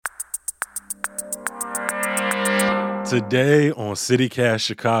Today on CityCast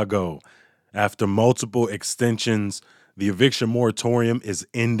Chicago, after multiple extensions, the eviction moratorium is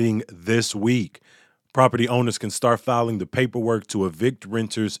ending this week. Property owners can start filing the paperwork to evict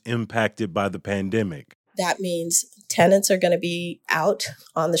renters impacted by the pandemic. That means tenants are going to be out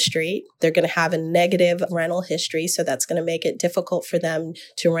on the street. They're going to have a negative rental history, so that's going to make it difficult for them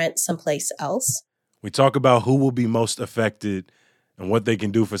to rent someplace else. We talk about who will be most affected and what they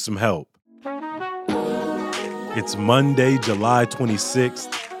can do for some help. It's Monday, July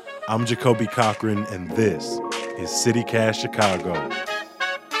 26th. I'm Jacoby Cochran, and this is CityCast Chicago.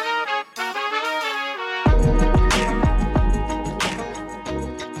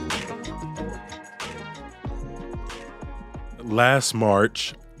 Last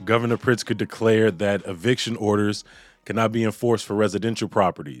March, Governor Pritzker declared that eviction orders cannot be enforced for residential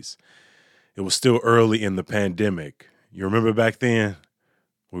properties. It was still early in the pandemic. You remember back then?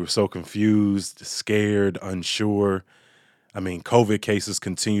 We were so confused, scared, unsure. COVID cases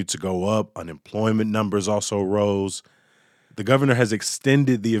continued to go up. Unemployment numbers also rose. The governor has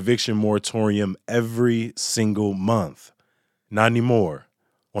extended the eviction moratorium every single month. Not anymore.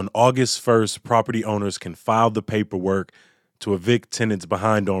 On August 1st, property owners can file the paperwork to evict tenants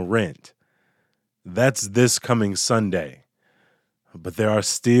behind on rent. That's this coming Sunday. But there are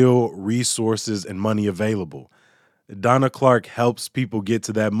still resources and money available. Donna Clark helps people get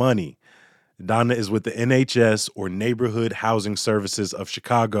to that money. Donna is with the NHS, or Neighborhood Housing Services of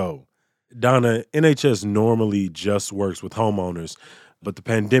Chicago. Donna, NHS normally just works with homeowners, but the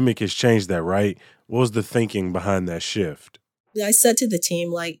pandemic has changed that, right? What was the thinking behind that shift? I said to the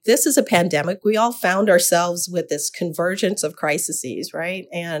team, this is a pandemic. We all found ourselves with this convergence of crises, right?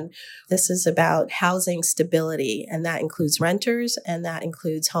 And this is about housing stability, and that includes renters and that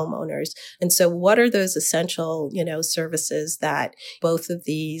includes homeowners. And so what are those essential, services that both of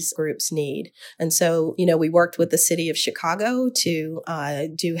these groups need? And so, we worked with the city of Chicago to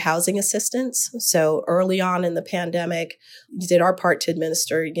do housing assistance. So early on in the pandemic, we did our part to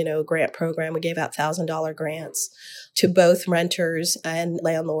administer, a grant program. We gave out $1,000 grants to both renters and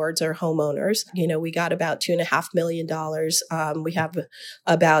landlords or homeowners. We got about $2.5 million. We have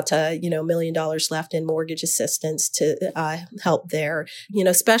about, $1 million left in mortgage assistance to help there.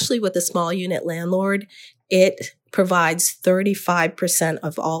 Especially with the small unit landlord, it provides 35%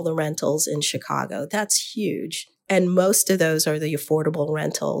 of all the rentals in Chicago. That's huge. And most of those are the affordable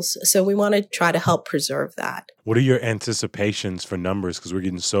rentals. So we want to try to help preserve that. What are your anticipations for numbers? Because we're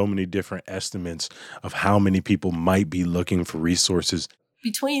getting so many different estimates of how many people might be looking for resources.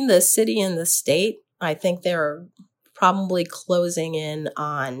 Between the city and the state, I think they're probably closing in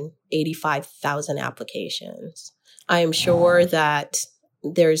on 85,000 applications. I am sure that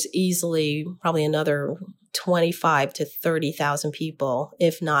there's easily probably another 25 to 30,000 people,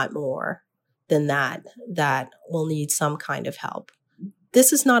 if not more than that will need some kind of help.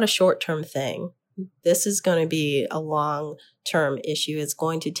 This is not a short-term thing. This is going to be a long-term issue. It's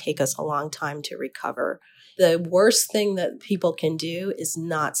going to take us a long time to recover. The worst thing that people can do is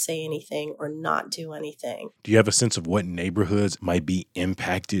not say anything or not do anything. Do you have a sense of what neighborhoods might be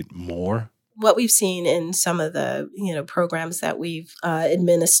impacted more? What we've seen in some of the, programs that we've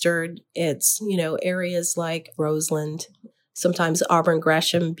administered, it's, areas like Roseland, sometimes Auburn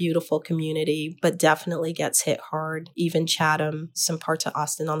Gresham, beautiful community, but definitely gets hit hard. Even Chatham, some parts of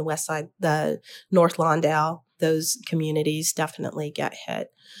Austin on the west side, the North Lawndale, those communities definitely get hit.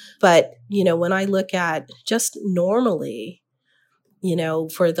 But, when I look at just normally,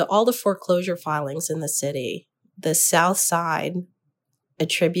 for all the foreclosure filings in the city, the South Side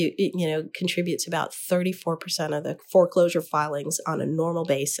contributes about 34% of the foreclosure filings on a normal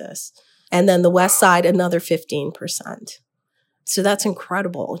basis. And then the West Side, another 15%. So that's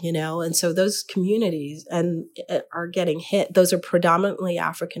incredible, and so those communities are getting hit. Those are predominantly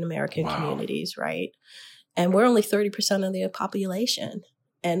African-American communities, right? And we're only 30% of the population.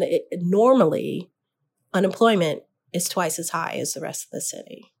 And normally, unemployment is twice as high as the rest of the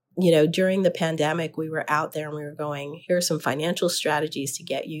city. During the pandemic, we were out there and we were going, here are some financial strategies to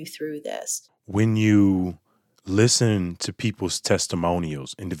get you through this. When you listen to people's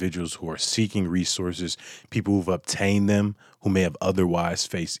testimonials, individuals who are seeking resources, people who've obtained them, who may have otherwise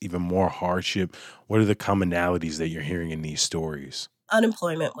faced even more hardship, what are the commonalities that you're hearing in these stories?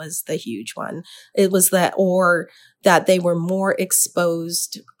 Unemployment was the huge one. It was that, or that they were more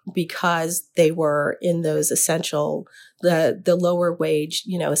exposed because they were in those essential, the lower wage,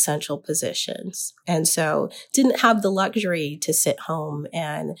 essential positions. And so didn't have the luxury to sit home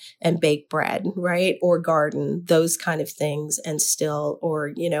and bake bread, right? Or garden, those kind of things. And still,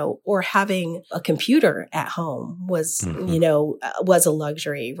 or having a computer at home was, was a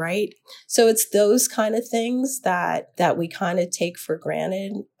luxury, right? So it's those kind of things that we kind of take for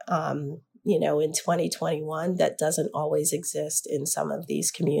granted. In 2021, that doesn't always exist in some of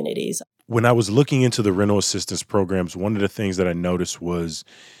these communities. When I was looking into the rental assistance programs, one of the things that I noticed was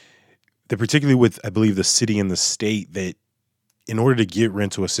that particularly with, I believe, the city and the state, that in order to get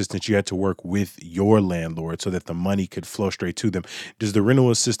rental assistance, you had to work with your landlord so that the money could flow straight to them. Does the rental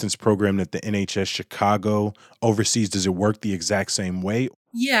assistance program that the NHS Chicago oversees, does it work the exact same way?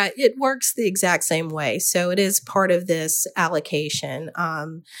 Yeah, it works the exact same way. So it is part of this allocation.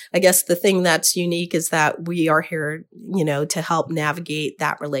 I guess the thing that's unique is that we are here, to help navigate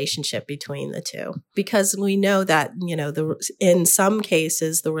that relationship between the two, because we know that, in some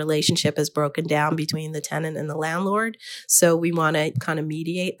cases, the relationship is broken down between the tenant and the landlord. So we want to kind of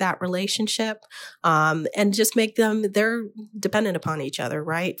mediate that relationship, and just make they're dependent upon each other,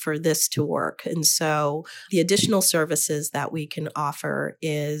 right, for this to work. And so the additional services that we can offer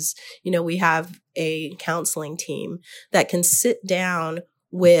is, we have a counseling team that can sit down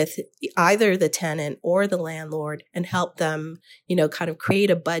with either the tenant or the landlord and help them, kind of create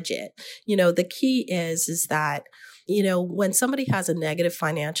a budget. The key is that, when somebody has a negative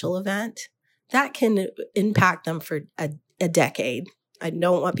financial event, that can impact them for a decade. I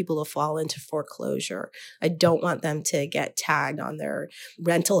don't want people to fall into foreclosure. I don't want them to get tagged on their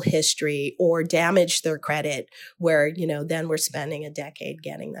rental history or damage their credit where, then we're spending a decade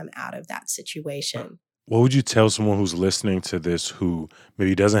getting them out of that situation. What would you tell someone who's listening to this who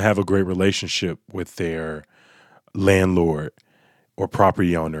maybe doesn't have a great relationship with their landlord or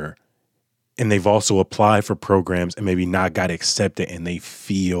property owner, and they've also applied for programs and maybe not got accepted and they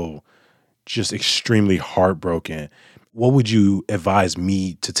feel just extremely heartbroken? What would you advise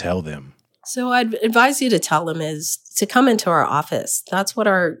me to tell them? So I'd advise you to tell them is to come into our office. That's what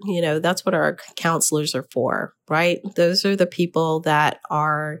our counselors are for, right? Those are the people that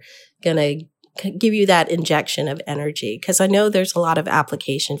are going to give you that injection of energy. Because I know there's a lot of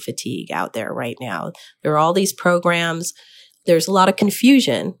application fatigue out there right now. There are all these programs. There's a lot of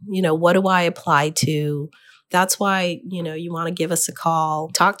confusion. What do I apply to? That's why, you want to give us a call,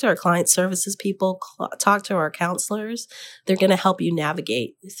 talk to our client services people, talk to our counselors. They're going to help you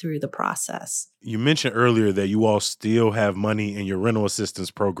navigate through the process. You mentioned earlier that you all still have money in your rental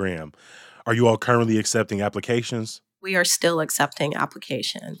assistance program. Are you all currently accepting applications? We are still accepting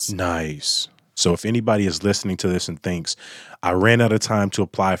applications. Nice. So if anybody is listening to this and thinks, I ran out of time to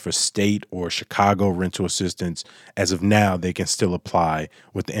apply for state or Chicago rental assistance, as of now, they can still apply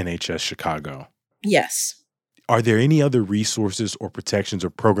with the NHS Chicago. Yes. Are there any other resources or protections or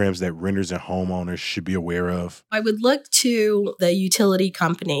programs that renters and homeowners should be aware of? I would look to the utility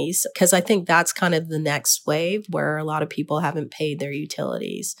companies because I think that's kind of the next wave where a lot of people haven't paid their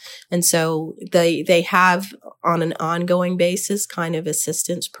utilities. And so they have on an ongoing basis kind of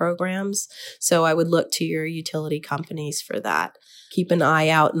assistance programs. So I would look to your utility companies for that. Keep an eye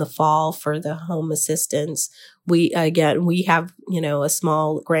out in the fall for the home assistance. We have, a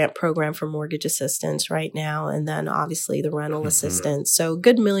small grant program for mortgage assistance right now. And then obviously the rental assistance. So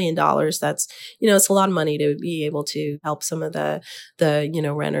good $1 million. That's, it's a lot of money to be able to help some of the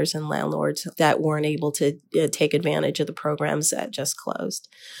renters and landlords that weren't able to take advantage of the programs that just closed.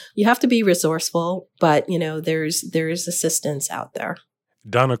 You have to be resourceful, but there's assistance out there.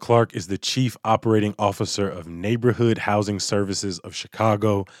 Donna Clark is the Chief Operating Officer of Neighborhood Housing Services of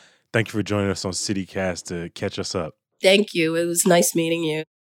Chicago. Thank you for joining us on CityCast to catch us up. Thank you. It was nice meeting you.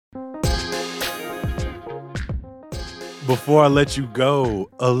 Before I let you go,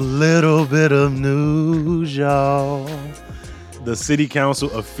 a little bit of news, y'all. The City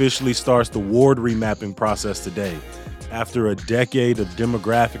Council officially starts the ward remapping process today. After a decade of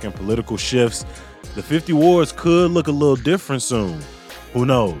demographic and political shifts, the 50 wards could look a little different soon. Who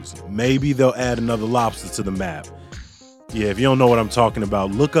knows? Maybe they'll add another lobster to the map. Yeah, if you don't know what I'm talking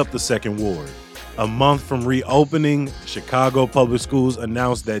about, look up the second ward. A month from reopening, Chicago Public Schools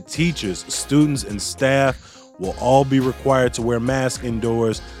announced that teachers, students, and staff will all be required to wear masks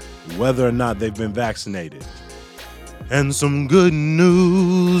indoors, whether or not they've been vaccinated. And some good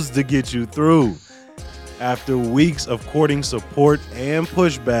news to get you through. After weeks of courting support and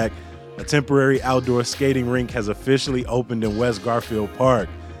pushback, a temporary outdoor skating rink has officially opened in West Garfield Park.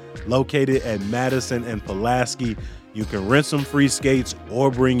 Located at Madison and Pulaski, you can rent some free skates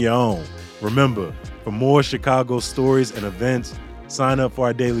or bring your own. Remember, for more Chicago stories and events, Sign up for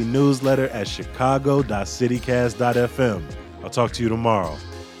our daily newsletter at chicago.citycast.fm. I'll talk to you tomorrow.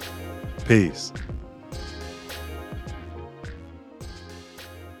 Peace.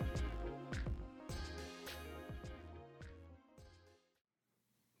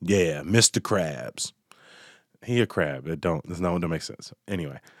 Yeah, Mr. Krabs. He a crab. That's not what that makes sense.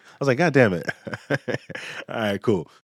 Anyway, I was like, God damn it. All right, cool.